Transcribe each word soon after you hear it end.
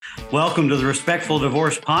Welcome to the Respectful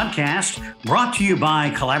Divorce Podcast, brought to you by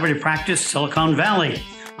Collaborative Practice Silicon Valley.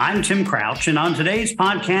 I'm Tim Crouch, and on today's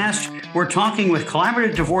podcast, we're talking with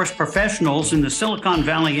collaborative divorce professionals in the Silicon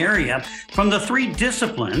Valley area from the three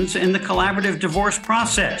disciplines in the collaborative divorce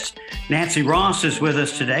process. Nancy Ross is with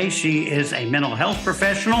us today. She is a mental health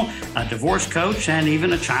professional, a divorce coach, and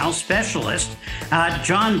even a child specialist.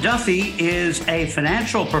 John Duffy is a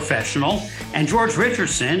financial professional, and George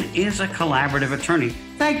Richardson is a collaborative attorney.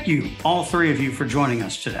 Thank you, all three of you, for joining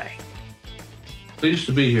us today. Pleased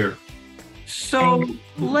to be here. So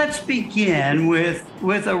let's begin with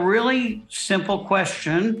a really simple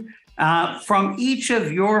question from each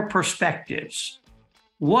of your perspectives.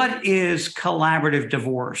 What is collaborative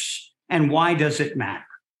divorce and why does it matter?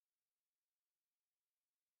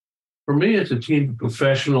 For me, it's a team of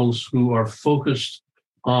professionals who are focused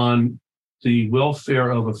on the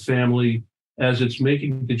welfare of a family as it's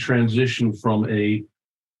making the transition from a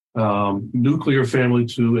nuclear family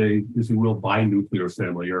to a, if you will, bi-nuclear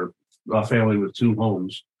family or a family with two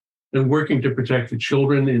homes, and working to protect the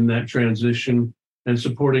children in that transition and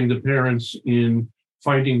supporting the parents in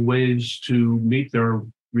finding ways to meet their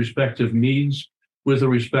respective needs with a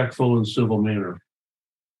respectful and civil manner.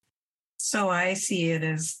 So I see it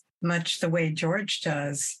as much the way George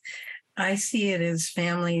does. I see it as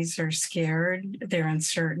families are scared, they're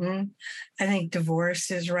uncertain. I think divorce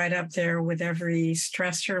is right up there with every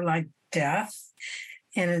stressor like death.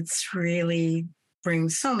 And it's really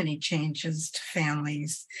brings so many changes to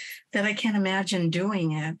families that I can't imagine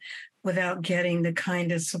doing it without getting the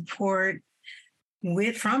kind of support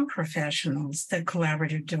from professionals that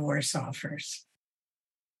collaborative divorce offers.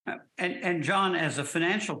 And John, as a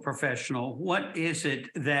financial professional, what is it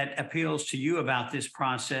that appeals to you about this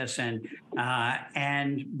process and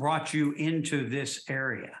brought you into this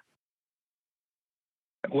area?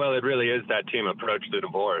 Well, it really is that team approach to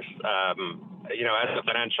divorce. As a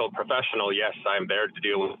financial professional, yes, I'm there to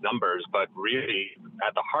deal with numbers, but really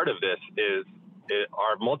at the heart of this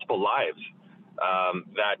are multiple lives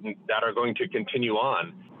that are going to continue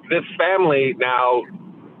on. This family now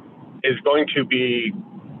is going to be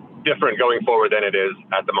different going forward than it is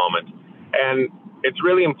at the moment. And it's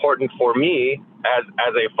really important for me as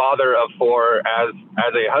a father of four, as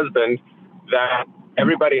a husband, that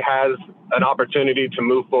everybody has an opportunity to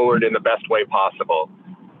move forward in the best way possible.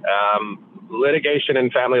 Litigation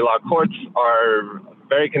in family law courts are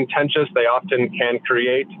very contentious. They often can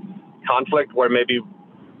create conflict where maybe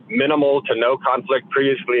minimal to no conflict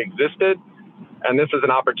previously existed. And this is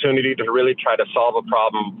an opportunity to really try to solve a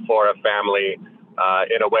problem for a family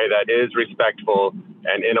in a way that is respectful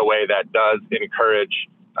and in a way that does encourage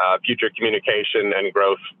future communication and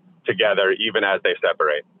growth together, even as they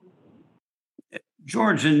separate.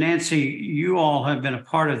 George and Nancy, you all have been a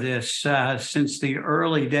part of this since the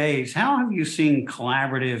early days. How have you seen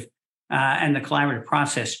collaborative and the collaborative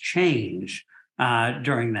process change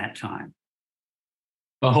during that time?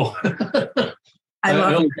 Oh, I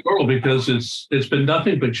love it because it's been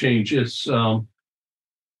nothing but change. It's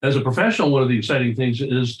as a professional, one of the exciting things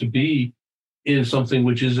is to be in something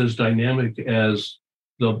which is as dynamic as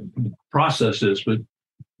the process is. But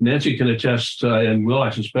Nancy can attest, and will, I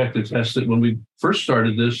suspect, attest that when we first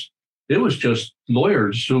started this, it was just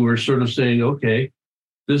lawyers who were sort of saying, okay,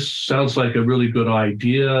 this sounds like a really good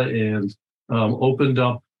idea, and opened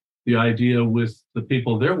up the idea with the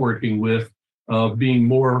people they're working with of being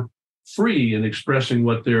more free in expressing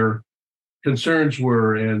what their concerns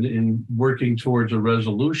were and in working towards a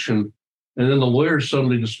resolution. And then the lawyers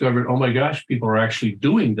suddenly discovered, oh my gosh, people are actually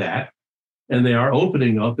doing that, and they are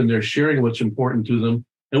opening up and they're sharing what's important to them.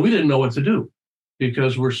 And we didn't know what to do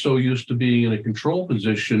because we're so used to being in a control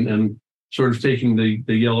position and sort of taking the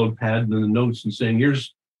yellow pad and the notes and saying,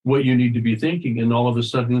 here's what you need to be thinking. And all of a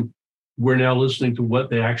sudden, we're now listening to what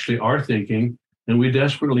they actually are thinking. And we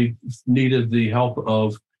desperately needed the help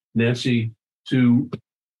of Nancy to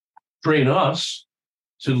train us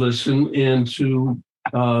to listen and to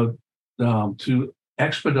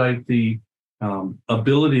expedite the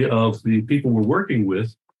ability of the people we're working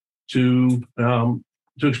with to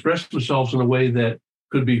express themselves in a way that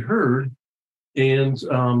could be heard and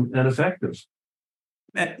effective.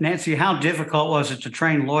 Nancy, how difficult was it to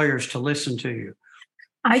train lawyers to listen to you?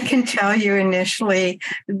 I can tell you initially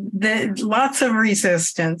that lots of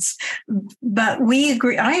resistance, but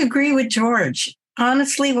I agree with George.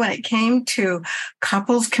 Honestly, when it came to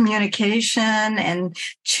couples communication and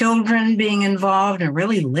children being involved and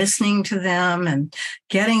really listening to them and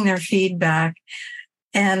getting their feedback,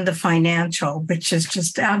 and the financial, which is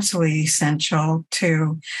just absolutely essential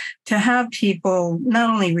to have people not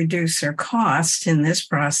only reduce their cost in this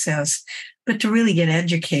process, but to really get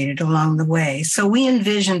educated along the way. So we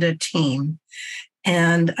envisioned a team.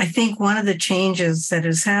 And I think one of the changes that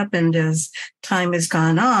has happened as time has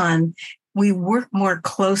gone on, we work more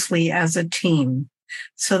closely as a team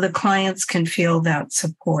so the clients can feel that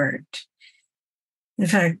support. In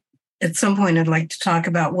fact, at some point, I'd like to talk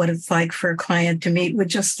about what it's like for a client to meet with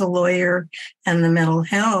just the lawyer and the mental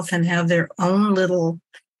health and have their own little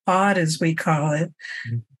pod, as we call it,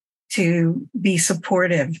 to be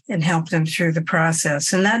supportive and help them through the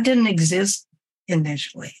process. And that didn't exist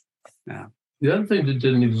initially. Yeah. The other thing that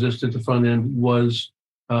didn't exist at the front end was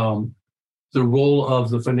the role of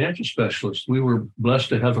the financial specialist. We were blessed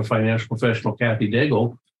to have a financial professional, Kathy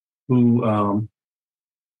Daigle, who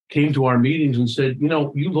came to our meetings and said,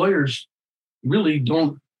 you lawyers really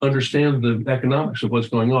don't understand the economics of what's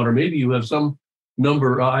going on, or maybe you have some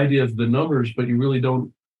idea of the numbers, but you really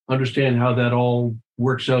don't understand how that all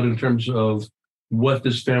works out in terms of what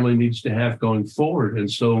this family needs to have going forward. And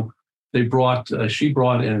so she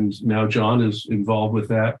brought, and now John is involved with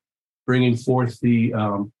that, bringing forth the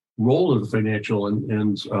role of the financial,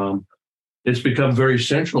 and it's become very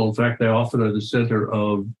central. In fact, they often are the center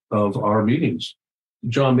of our meetings.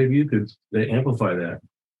 John, maybe you could amplify that.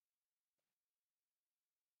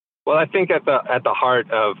 Well, I think at the heart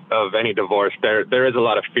of any divorce, there is a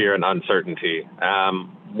lot of fear and uncertainty.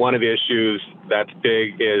 One of the issues that's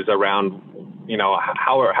big is around,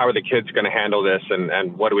 how are the kids going to handle this,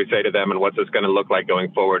 and what do we say to them, and what's this going to look like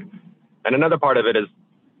going forward? And another part of it is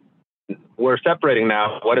we're separating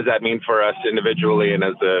now. What does that mean for us individually and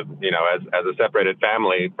as a separated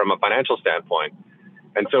family from a financial standpoint?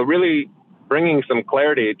 And so really bringing some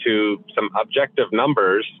clarity to some objective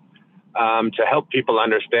numbers to help people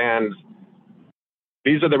understand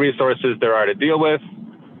these are the resources there are to deal with.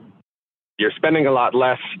 You're spending a lot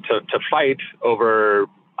less to fight over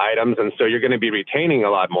items, and so you're going to be retaining a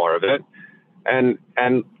lot more of it. And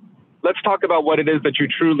let's talk about what it is that you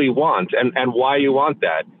truly want and why you want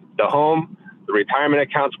that. The home, the retirement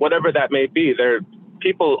accounts, whatever that may be.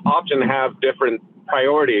 People often have different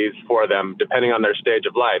priorities for them depending on their stage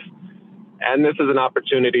of life. And this is an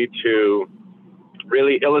opportunity to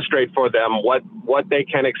really illustrate for them what they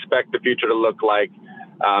can expect the future to look like,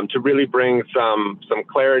 to really bring some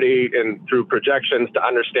clarity through projections to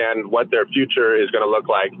understand what their future is going to look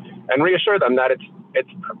like, and reassure them that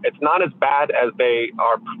it's not as bad as they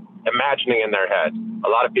are imagining in their head. A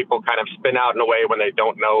lot of people kind of spin out in a way when they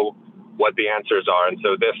don't know what the answers are, and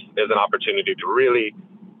so this is an opportunity to really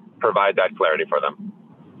provide that clarity for them.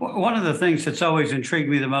 One of the things that's always intrigued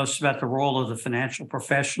me the most about the role of the financial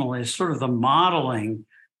professional is sort of the modeling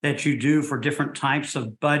that you do for different types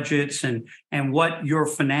of budgets and what your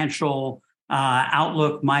financial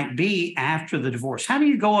outlook might be after the divorce. How do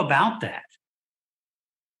you go about that?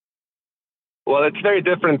 Well, it's very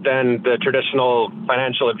different than the traditional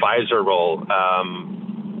financial advisor role.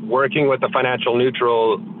 Working with the financial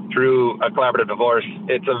neutral through a collaborative divorce,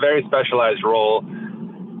 it's a very specialized role.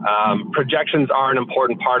 Projections are an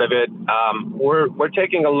important part of it. We're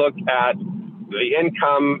taking a look at the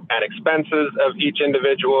income and expenses of each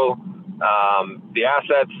individual, the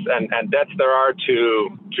assets and debts there are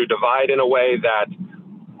to divide in a way that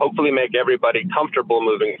hopefully make everybody comfortable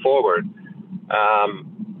moving forward.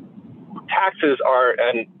 Taxes are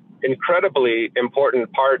an incredibly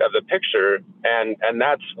important part of the picture, and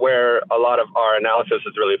that's where a lot of our analysis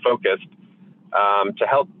is really focused, to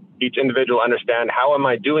help each individual understand how am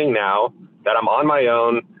I doing now that I'm on my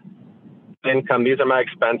own income, these are my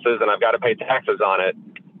expenses, and I've got to pay taxes on it.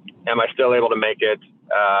 Am I still able to make it?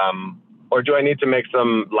 Or do I need to make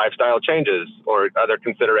some lifestyle changes or other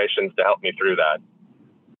considerations to help me through that?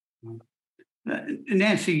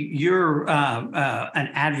 Nancy, you're an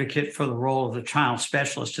advocate for the role of the child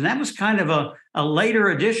specialist, and that was kind of a later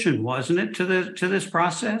addition, wasn't it, to this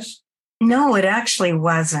process? No, it actually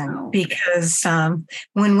wasn't, because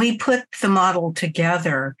when we put the model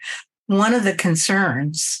together, one of the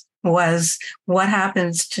concerns was what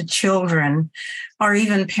happens to children or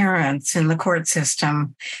even parents in the court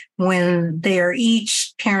system when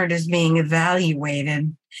each parent is being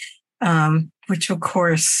evaluated, which of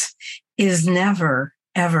course is never,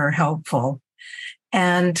 ever helpful.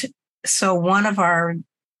 And so one of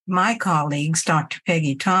my colleagues, Dr.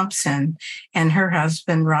 Peggy Thompson, and her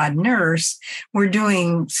husband, Rod Nurse, were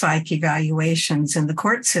doing psych evaluations in the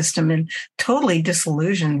court system and totally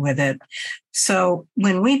disillusioned with it. So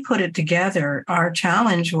when we put it together, our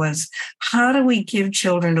challenge was, how do we give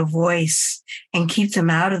children a voice and keep them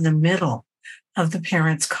out of the middle of the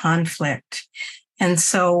parents' conflict? And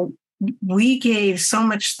so we gave so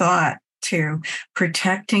much thought to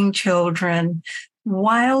protecting children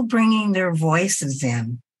while bringing their voices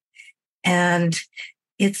in. And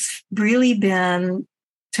it's really been,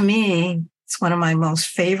 to me, it's one of my most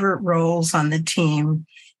favorite roles on the team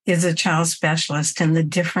is a child specialist, and the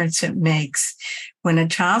difference it makes when a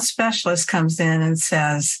child specialist comes in and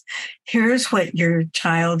says, here's what your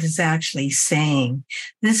child is actually saying.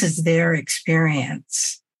 This is their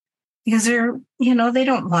experience. Because they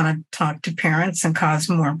don't want to talk to parents and cause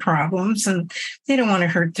more problems, and they don't want to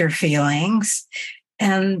hurt their feelings.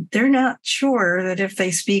 And they're not sure that if they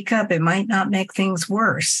speak up, it might not make things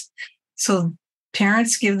worse. So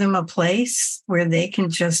parents give them a place where they can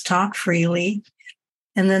just talk freely.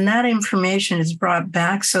 And then that information is brought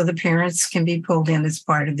back so the parents can be pulled in as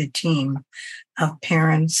part of the team of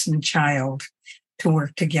parents and child to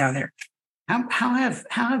work together. How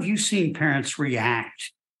have you seen parents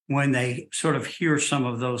react when they sort of hear some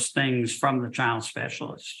of those things from the child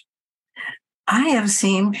specialist? I have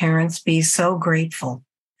seen parents be so grateful.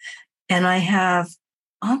 And I have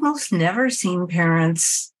almost never seen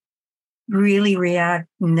parents really react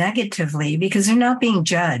negatively because they're not being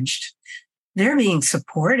judged. They're being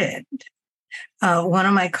supported. One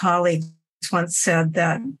of my colleagues once said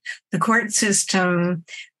that the court system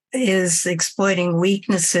is exploiting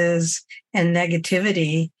weaknesses and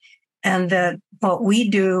negativity, and that what we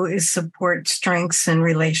do is support strengths and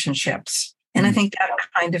relationships. And I think that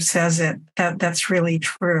kind of says it, that's really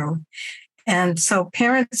true. And so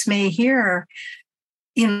parents may hear,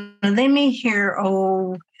 they may hear,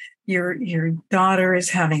 oh, your daughter is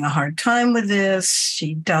having a hard time with this.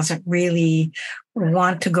 She doesn't really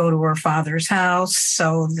want to go to her father's house.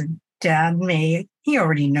 So the dad he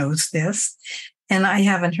already knows this. And I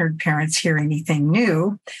haven't heard parents hear anything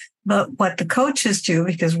new. But what the coaches do,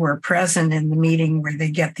 because we're present in the meeting where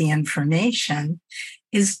they get the information,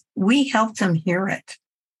 is we help them hear it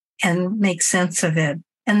and make sense of it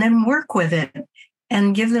and then work with it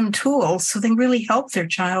and give them tools so they really help their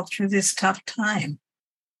child through this tough time.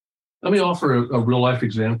 Let me offer a real life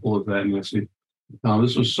example of that, Nancy.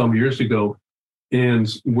 This was some years ago,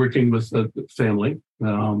 and working with a family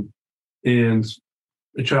and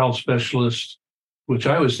a child specialist, which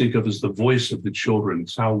I always think of as the voice of the children.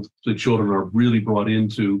 It's how the children are really brought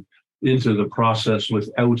into the process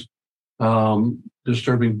without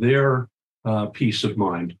disturbing their peace of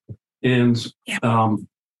mind. And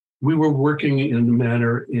we were working in a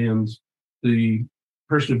manner, and the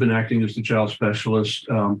person who'd been acting as the child specialist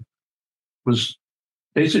was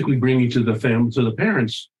basically bringing to the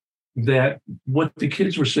parents that what the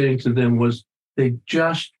kids were saying to them was they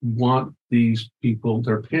just want these people,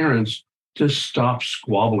 their parents, to stop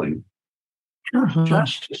squabbling.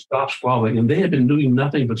 Just to stop squabbling. And they had been doing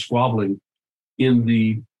nothing but squabbling in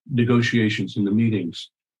the negotiations, in the meetings.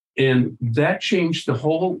 And that changed the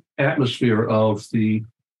whole atmosphere of the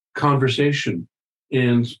conversation.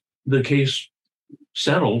 And the case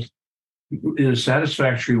settled in a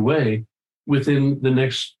satisfactory way within the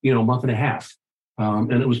next, month and a half.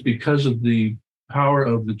 And it was because of the power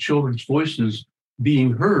of the children's voices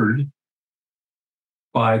being heard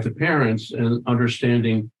by the parents and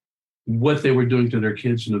understanding what they were doing to their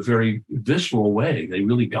kids in a very visceral way. They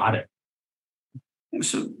really got it.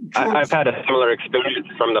 So, I've had a similar experience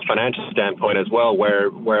from the financial standpoint as well, where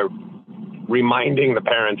reminding the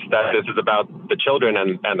parents that this is about the children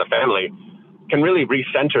and the family can really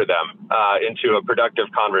recenter them into a productive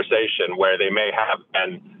conversation where they may have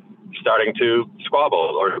been starting to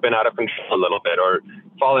squabble or been out of control a little bit or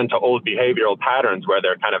fall into old behavioral patterns where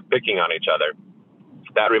they're kind of picking on each other.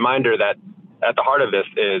 That reminder that at the heart of this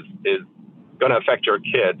is going to affect your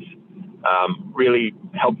kids, really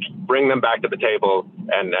help bring them back to the table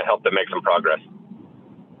and help them make some progress.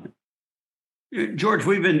 George,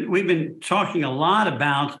 we've been talking a lot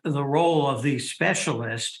about the role of the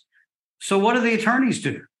specialist. So what do the attorneys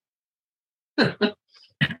do?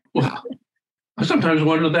 Well, I sometimes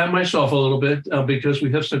wonder that myself a little bit because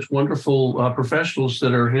we have such wonderful professionals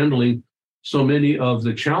that are handling so many of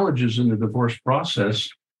the challenges in the divorce process.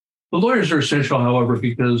 The lawyers are essential, however,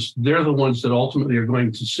 because they're the ones that ultimately are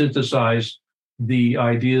going to synthesize the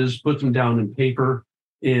ideas, put them down in paper,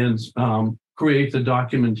 and create the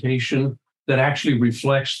documentation that actually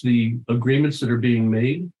reflects the agreements that are being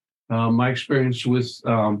made. My experience with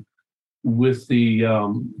the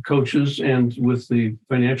coaches and with the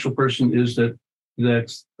financial person is that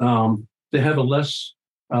they have a less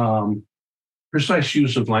precise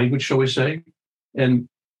use of language, shall we say. And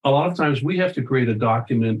a lot of times we have to create a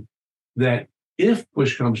document that, if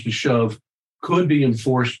push comes to shove, could be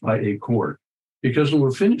enforced by a court. Because when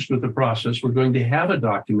we're finished with the process, we're going to have a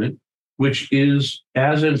document which is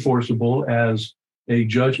as enforceable as a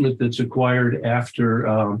judgment that's acquired after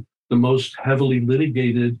the most heavily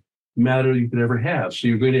litigated matter you could ever have. So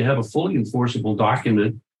you're going to have a fully enforceable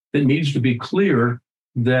document that needs to be clear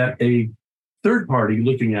that a third party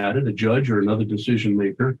looking at it, a judge or another decision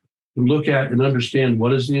maker, can look at and understand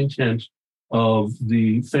what is the intent of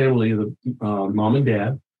the family, the mom and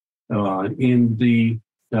dad, in the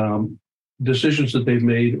decisions that they've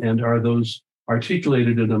made, and are those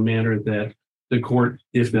articulated in a manner that the court,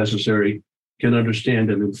 if necessary, can understand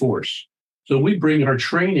and enforce. So we bring our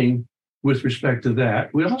training with respect to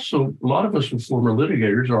that. We also, a lot of us are former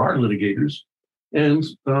litigators or are litigators, and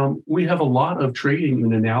we have a lot of training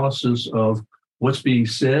and analysis of what's being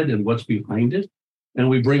said and what's behind it. And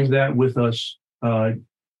we bring that with us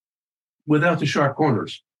without the sharp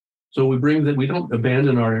corners. So we bring that, we don't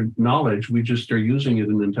abandon our knowledge, we just are using it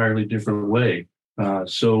in an entirely different way.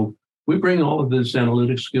 So we bring all of this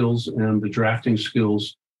analytic skills and the drafting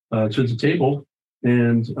skills to the table,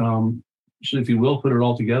 and so if you will, put it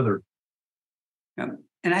all together. Yeah.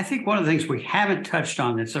 And I think one of the things we haven't touched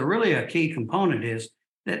on that's really a key component is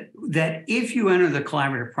that if you enter the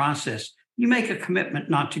collaborative process, you make a commitment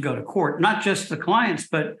not to go to court, not just the clients,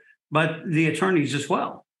 but the attorneys as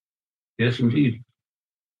well. Yes, indeed.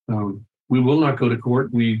 We will not go to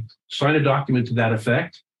court. We sign a document to that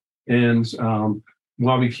effect. And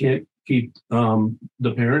while we can't keep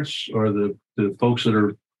the parents or the folks that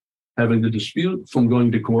are having the dispute from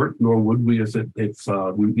going to court, nor would we even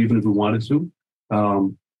if we wanted to.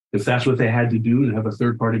 If that's what they had to do to have a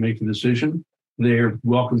third party make the decision, they're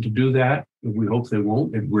welcome to do that. We hope they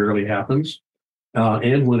won't. It rarely happens.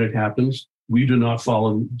 And when it happens, we do not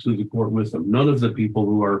follow to the court with them. None of the people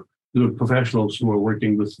who are the professionals who are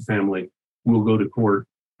working with the family will go to court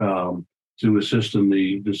to assist in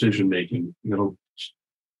the decision making.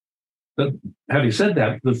 But having said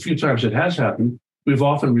that, the few times it has happened, we've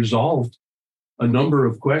often resolved a number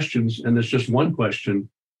of questions, and there's just one question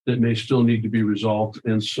that may still need to be resolved.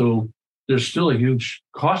 And so there's still a huge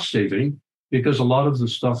cost saving, because a lot of the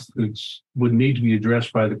stuff that would need to be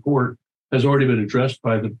addressed by the court has already been addressed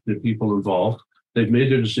by the people involved. They've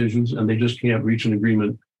made their decisions, and they just can't reach an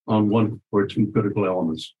agreement on one or two critical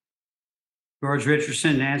elements. George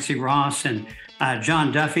Richardson, Nancy Ross, and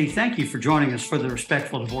John Duffy, thank you for joining us for the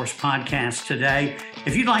Respectful Divorce podcast today.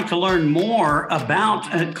 If you'd like to learn more about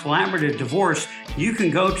collaborative divorce, you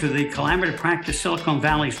can go to the Collaborative Practice Silicon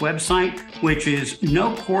Valley's website, which is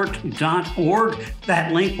nocourt.org.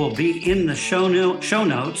 That link will be in the show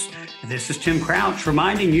notes. This is Tim Crouch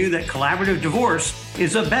reminding you that collaborative divorce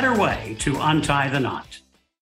is a better way to untie the knot.